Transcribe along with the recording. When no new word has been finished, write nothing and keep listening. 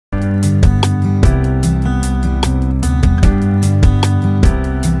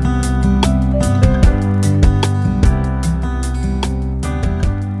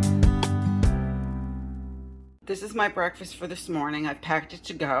my breakfast for this morning. I've packed it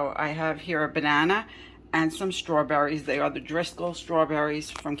to go. I have here a banana and some strawberries. They are the Driscoll strawberries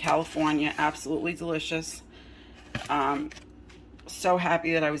from California. Absolutely delicious. So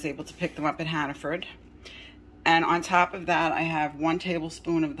happy that I was able to pick them up at Hannaford. And on top of that, I have 1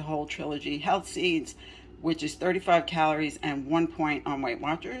 tablespoon of the whole trilogy health seeds, which is 35 calories and 1 point on Weight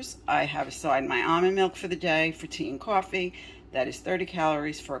Watchers. I have aside my almond milk for the day for tea and coffee. That is 30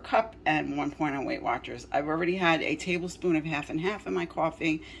 calories for a cup and 1 point on Weight Watchers. I've already had a tablespoon of half and half in my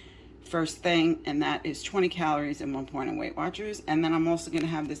coffee first thing, and that is 20 calories and 1 point on Weight Watchers. And then I'm also going to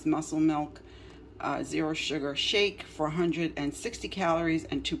have this muscle milk zero sugar shake for 160 calories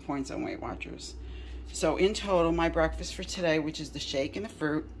and 2 points on Weight Watchers. So in total, my breakfast for today, which is the shake and the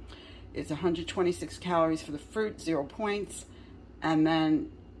fruit, is 126 calories for the fruit, 0 points. And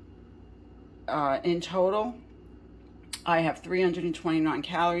then in total, I have 329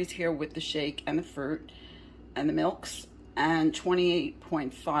 calories here with the shake and the fruit and the milks, and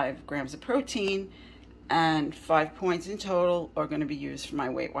 28.5 grams of protein, and 5 points in total are going to be used for my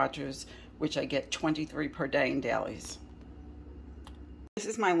Weight Watchers, which I get 23 per day in dailies. This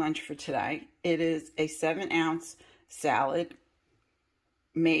is my lunch for today. It is a 7-ounce salad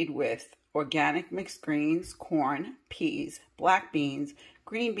made with organic mixed greens, corn, peas, black beans,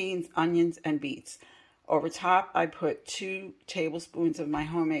 green beans, onions, and beets. Over top, I put 2 tablespoons of my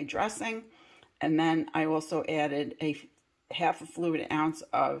homemade dressing, and then I also added a half a fluid ounce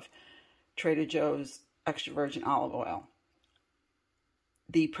of Trader Joe's extra virgin olive oil.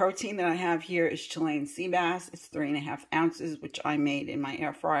 The protein that I have here is Chilean sea bass. It's 3.5 ounces, which I made in my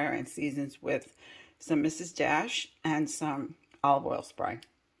air fryer and seasons with some Mrs. Dash and some olive oil spray.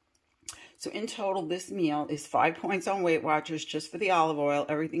 So in total, this meal is 5 points on Weight Watchers just for the olive oil.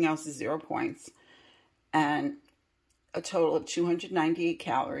 Everything else is 0 points. And a total of 298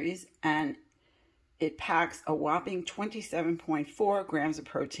 calories. And it packs a whopping 27.4 grams of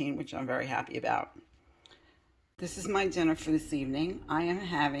protein, which I'm very happy about. This is my dinner for this evening. I am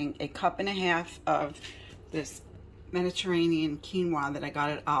having a 1.5 cups of this Mediterranean quinoa that I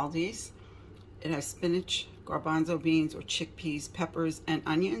got at Aldi's. It has spinach, garbanzo beans or chickpeas, peppers, and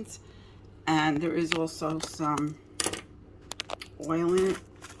onions. And there is also some oil in it.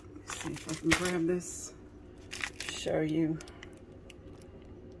 Let's see if I can grab this, show you.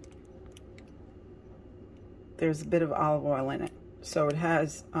 There's a bit of olive oil in it. So it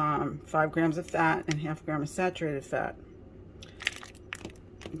has 5 grams of fat and half a gram of saturated fat,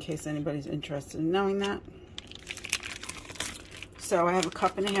 in case anybody's interested in knowing that. So I have a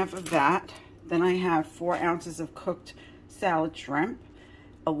 1.5 cups of that. Then I have 4 ounces of cooked salad shrimp,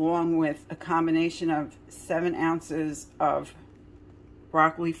 along with a combination of 7 ounces of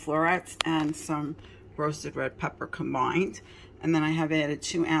broccoli florets and some roasted red pepper combined. And then I have added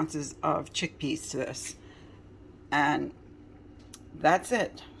 2 ounces of chickpeas to this. And that's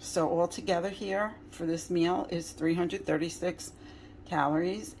it. So all together here for this meal is 336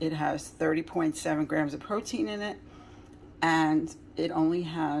 calories. It has 30.7 grams of protein in it, and it only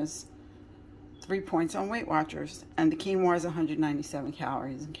has 3 points on Weight Watchers. And the quinoa is 197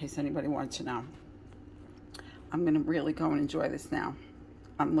 calories, in case anybody wants to know. I'm going to really go and enjoy this now.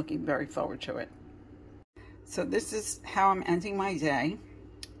 I'm looking very forward to it. So this is how I'm ending my day.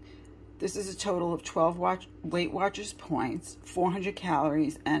 This is a total of 12 Weight Watchers points, 400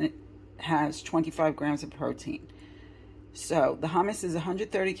 calories, and it has 25 grams of protein. So the hummus is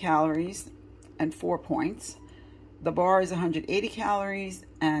 130 calories and 4 points. The bar is 180 calories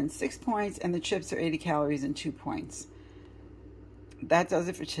and 6 points, and the chips are 80 calories and 2 points. That does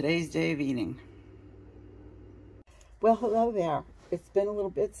it for today's day of eating. Well, hello there. It's been a little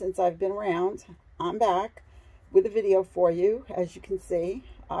bit since I've been around. I'm back with a video for you, as you can see.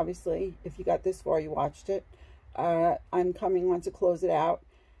 Obviously, if you got this far, you watched it. I'm coming on to close it out.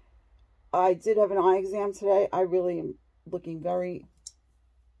 I did have an eye exam today. I really am looking very...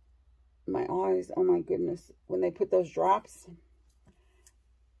 My eyes, oh my goodness. When they put those drops,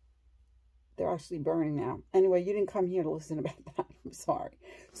 they're actually burning now. Anyway, you didn't come here to listen about that. I'm sorry.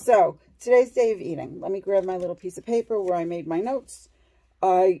 So, today's day of eating. Let me grab my little piece of paper where I made my notes.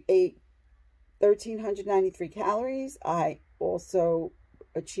 I ate 1,393 calories. I also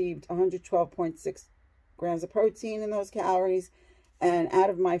achieved 112.6 grams of protein in those calories. And out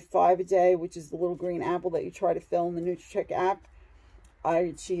of my 5 a day, which is the little green apple that you try to fill in the Nutricheck app, I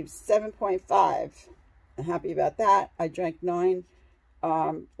achieved 7.5. I'm happy about that. I drank 9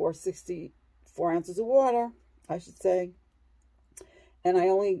 or 64 ounces of water, I should say. And I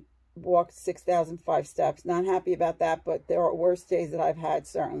only walked 6,005 steps. Not happy about that, but there are worse days that I've had,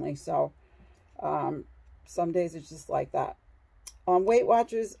 certainly. So some days it's just like that. On Weight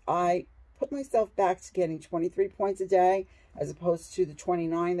Watchers, I put myself back to getting 23 points a day as opposed to the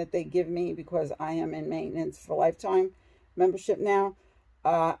 29 that they give me because I am in maintenance for lifetime membership now.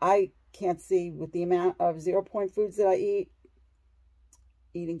 I can't see with the amount of 0-point foods that I eat,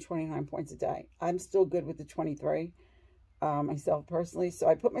 eating 29 points a day. I'm still good with the 23 myself personally. So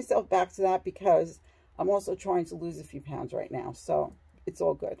I put myself back to that because I'm also trying to lose a few pounds right now. So it's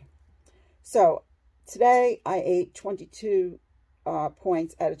all good. So today I ate 22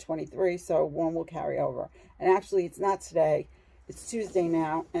 points out of 23. So one will carry over. And actually it's not today. It's Tuesday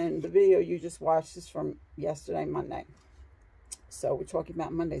now. And the video you just watched is from yesterday, Monday. So we're talking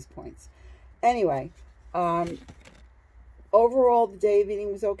about Monday's points. Anyway, overall, the day of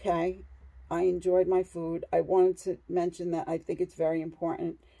eating was okay. I enjoyed my food. I wanted to mention that I think it's very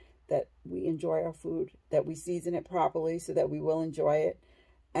important that we enjoy our food, that we season it properly so that we will enjoy it.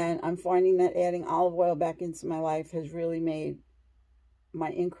 And I'm finding that adding olive oil back into my life has really made my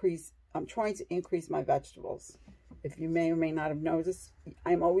increase. I'm trying to increase my vegetables. If you may or may not have noticed,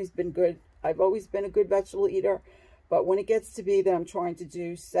 I've always been a good vegetable eater. But when it gets to be that I'm trying to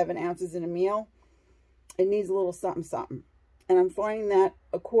do 7 ounces in a meal, it needs a little something, something. And I'm finding that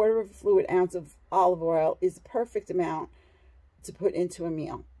 1/4 of a fluid ounce of olive oil is the perfect amount to put into a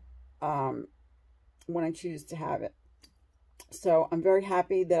meal when I choose to have it. So I'm very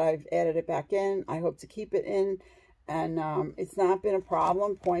happy that I've added it back in. I hope to keep it in. And it's not been a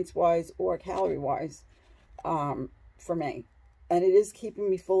problem points-wise or calorie-wise for me. And it is keeping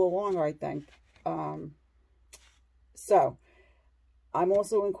me full longer, I think. So I'm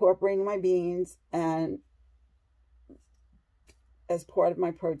also incorporating my beans and as part of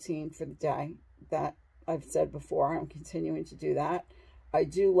my protein for the day. That I've said before, I'm continuing to do that. I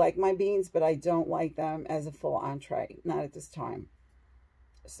do like my beans, but I don't like them as a full entree, not at this time.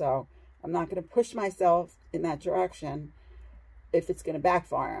 So I'm not going to push myself in that direction if it's going to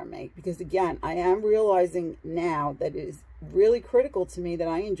backfire on me. Because again, I am realizing now that it is really critical to me that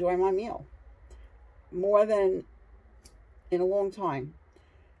I enjoy my meal more than in a long time.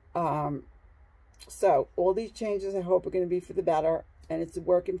 So all these changes I hope are going to be for the better, and it's a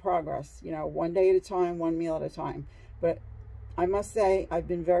work in progress, you know, one day at a time, one meal at a time. But I must say I've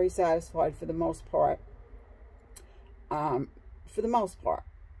been very satisfied for the most part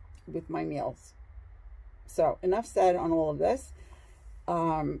with my meals. So enough said on all of this.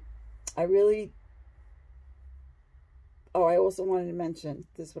 I also wanted to mention,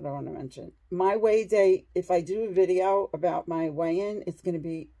 this is what I want to mention. My weigh day, if I do a video about my weigh-in, it's going to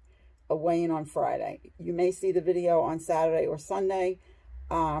be a weigh-in on Friday. You may see the video on Saturday or Sunday.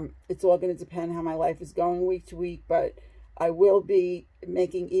 It's all going to depend how my life is going week to week, but I will be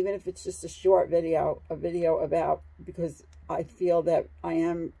making, even if it's just a short video, a video about, because I feel that I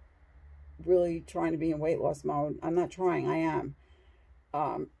am really trying to be in weight loss mode. I'm not trying, I am.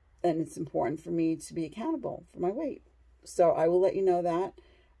 And it's important for me to be accountable for my weight. So I will let you know that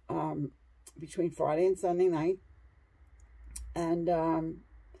between Friday and Sunday night. And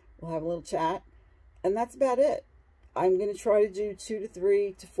we'll have a little chat. And that's about it. I'm going to try to do 2 to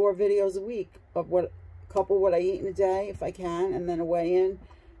 3 to 4 videos a week of what I eat in a day if I can, and then a weigh-in.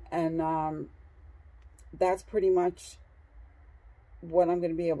 And that's pretty much what I'm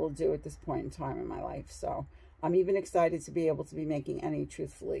going to be able to do at this point in time in my life. So I'm even excited to be able to be making any,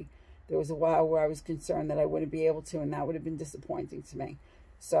 truthfully. There was a while where I was concerned that I wouldn't be able to, and that would have been disappointing to me.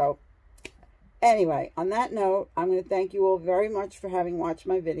 So anyway, on that note, I'm going to thank you all very much for having watched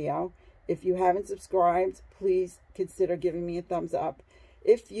my video. If you haven't subscribed, please consider giving me a thumbs up.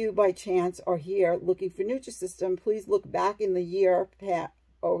 If you, by chance, are here looking for Nutrisystem, please look back in the year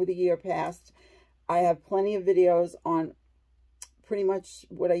over the year past. I have plenty of videos on pretty much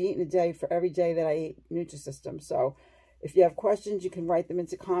what I eat in a day for every day that I eat Nutrisystem. So if you have questions, you can write them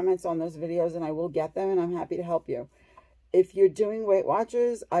into comments on those videos, and I will get them, and I'm happy to help you. If you're doing Weight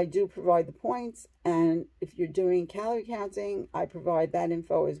Watchers, I do provide the points, and if you're doing calorie counting, I provide that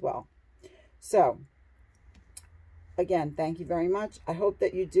info as well. So again, thank you very much. I hope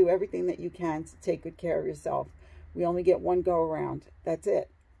that you do everything that you can to take good care of yourself. We only get one go around. That's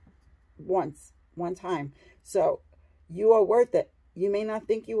it. One time. So you are worth it. You may not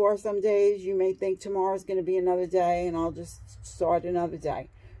think you are some days. You may think tomorrow's going to be another day and I'll just start another day.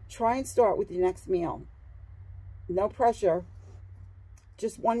 Try and start with your next meal. No pressure.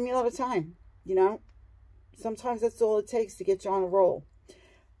 Just one meal at a time, you know. Sometimes that's all it takes to get you on a roll.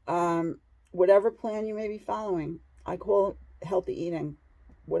 Whatever plan you may be following, I call it healthy eating.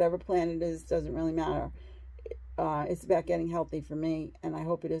 Whatever plan it is, doesn't really matter. It's about getting healthy for me, and I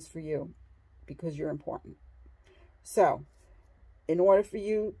hope it is for you, because you're important. So, in order for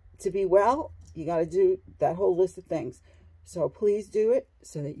you to be well, you got to do that whole list of things. So please do it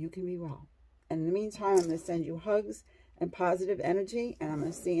so that you can be well. And in the meantime, I'm going to send you hugs and positive energy, and I'm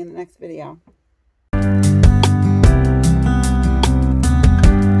going to see you in the next video.